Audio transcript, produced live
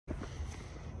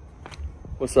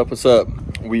What's up, what's up?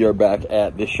 We are back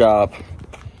at the shop.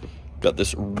 Got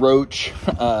this Roach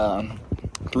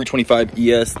 325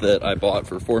 ES that I bought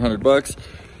for 400 bucks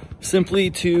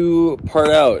simply to part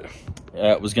out.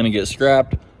 It was gonna get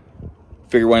scrapped.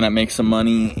 Figure why not make some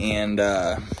money and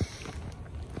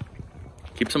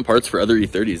keep some parts for other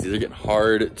E30s. These are getting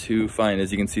hard to find.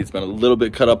 As you can see, it's been a little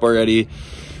bit cut up already.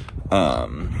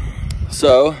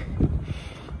 So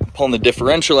pulling the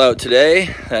differential out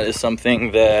today. That is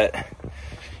something that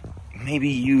maybe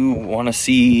you want to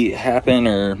see happen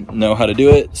or know how to do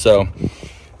it. So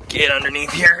get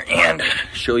underneath here and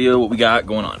show you what we got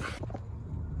going on.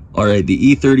 All right,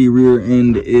 the E30 rear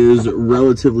end is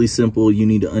relatively simple. You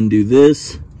need to undo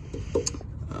this.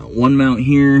 One mount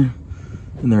here,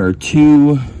 and there are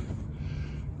two.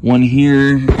 One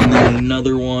here, and then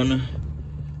another one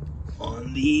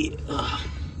on the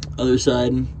other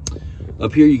side.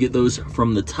 Up here, you get those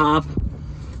from the top.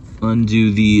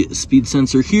 Undo the speed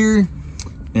sensor here,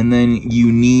 and then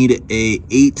you need a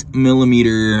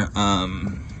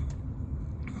 8mm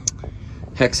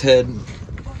hex head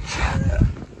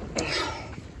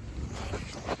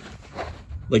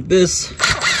like this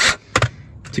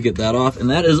to get that off, and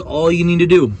that is all you need to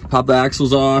do. Pop the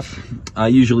axles off. I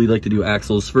usually like to do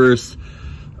axles first,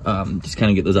 just kind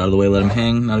of get those out of the way, let them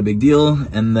hang, not a big deal,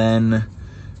 and then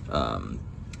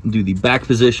do the back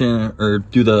position, or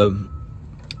do the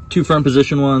two front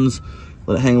position ones,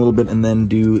 let it hang a little bit, and then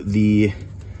do the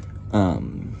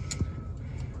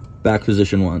back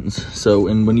position ones. So,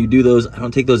 and when you do those, I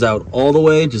don't take those out all the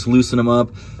way, just loosen them up,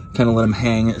 kind of let them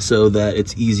hang so that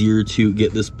it's easier to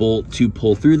get this bolt to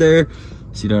pull through there,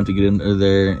 so you don't have to get into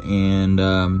there and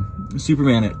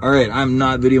Superman it. All right, I'm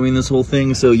not videoing this whole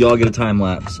thing, so y'all get a time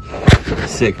lapse.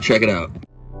 Sick, check it out.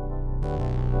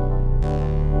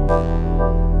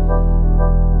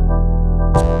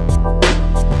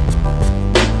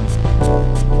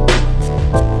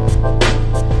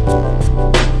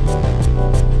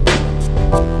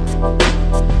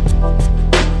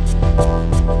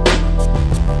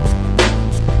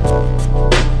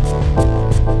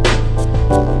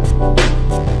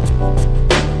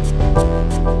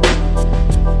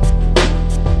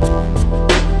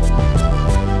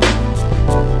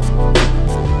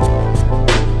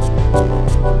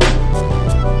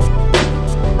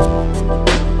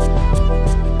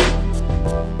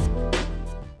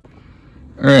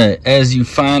 All right, as you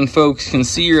fine folks can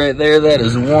see right there, that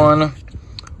is one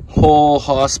whole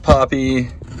Hoss Poppy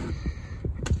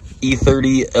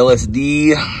E30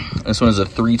 LSD. This one is a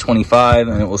 325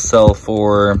 and it will sell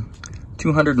for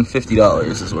 $250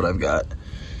 is what I've got.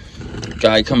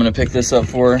 Guy coming to pick this up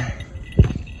for.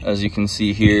 As you can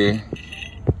see here,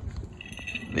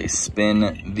 they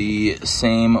spin the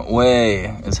same way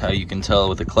as how you can tell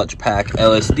with the Clutch Pack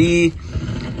LSD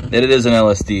that it is an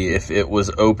LSD. If it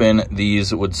was open,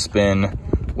 these would spin,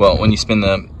 well, when you spin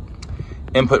the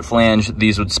input flange,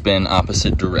 these would spin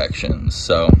opposite directions.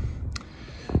 So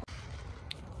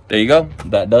there you go,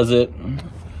 that does it.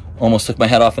 Almost took my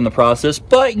head off in the process,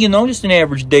 but you know, just an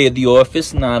average day at the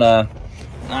office, not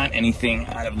anything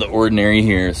out of the ordinary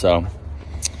here. So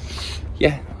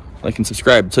yeah, like and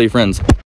subscribe, tell your friends.